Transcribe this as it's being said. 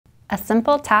A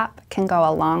simple tap can go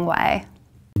a long way.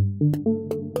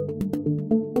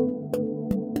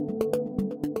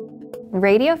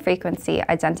 Radio frequency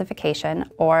identification,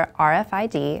 or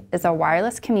RFID, is a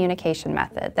wireless communication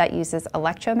method that uses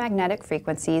electromagnetic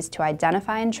frequencies to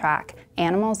identify and track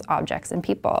animals, objects, and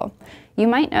people. You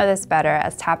might know this better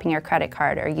as tapping your credit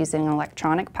card or using an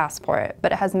electronic passport,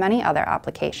 but it has many other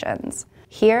applications.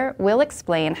 Here, we'll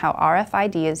explain how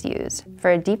RFID is used.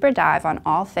 For a deeper dive on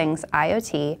all things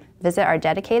IoT, visit our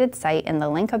dedicated site in the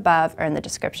link above or in the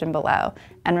description below.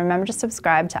 And remember to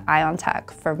subscribe to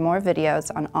eyeontech for more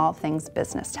videos on all things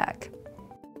business tech.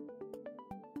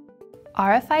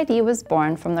 RFID was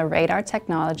born from the radar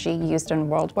technology used in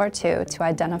World War II to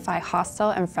identify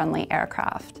hostile and friendly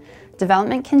aircraft.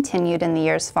 Development continued in the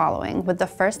years following, with the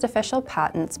first official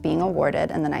patents being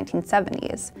awarded in the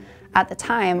 1970s. At the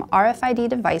time, RFID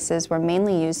devices were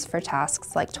mainly used for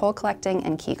tasks like toll collecting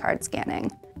and keycard scanning.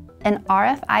 An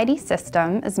RFID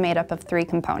system is made up of three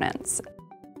components: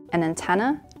 an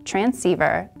antenna,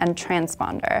 transceiver, and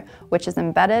transponder, which is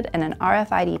embedded in an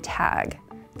RFID tag.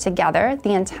 Together,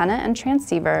 the antenna and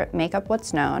transceiver make up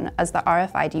what's known as the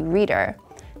RFID reader.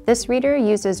 This reader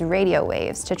uses radio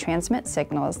waves to transmit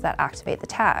signals that activate the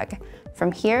tag.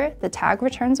 From here, the tag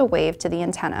returns a wave to the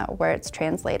antenna where it's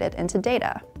translated into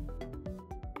data.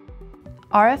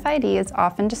 RFID is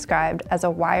often described as a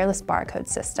wireless barcode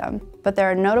system, but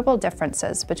there are notable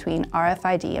differences between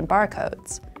RFID and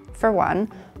barcodes. For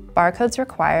one, barcodes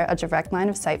require a direct line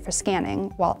of sight for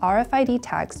scanning, while RFID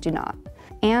tags do not.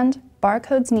 And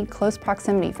barcodes need close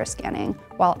proximity for scanning,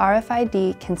 while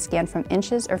RFID can scan from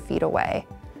inches or feet away.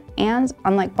 And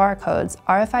unlike barcodes,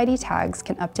 RFID tags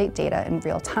can update data in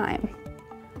real time.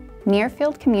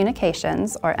 Near-field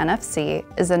communications, or NFC,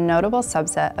 is a notable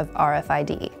subset of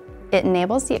RFID. It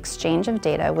enables the exchange of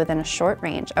data within a short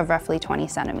range of roughly 20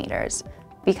 centimeters.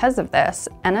 Because of this,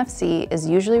 NFC is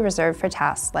usually reserved for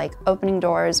tasks like opening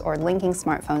doors or linking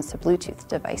smartphones to Bluetooth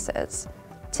devices.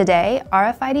 Today,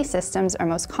 RFID systems are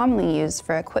most commonly used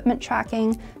for equipment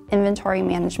tracking, inventory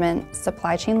management,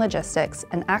 supply chain logistics,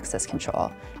 and access control,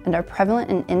 and are prevalent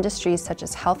in industries such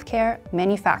as healthcare,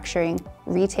 manufacturing,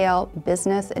 retail,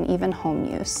 business, and even home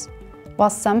use. While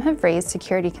some have raised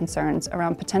security concerns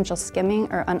around potential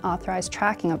skimming or unauthorized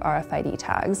tracking of RFID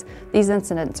tags, these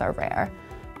incidents are rare.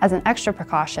 As an extra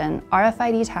precaution,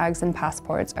 RFID tags and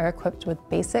passports are equipped with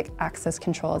basic access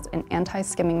controls and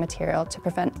anti-skimming material to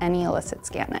prevent any illicit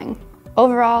scanning.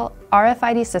 Overall,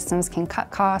 RFID systems can cut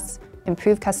costs,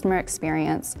 improve customer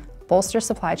experience, bolster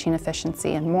supply chain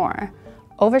efficiency, and more.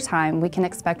 Over time, we can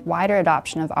expect wider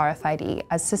adoption of RFID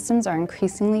as systems are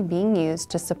increasingly being used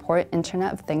to support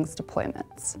Internet of Things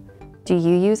deployments. Do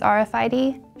you use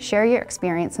RFID? Share your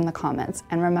experience in the comments,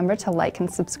 and remember to like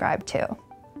and subscribe too.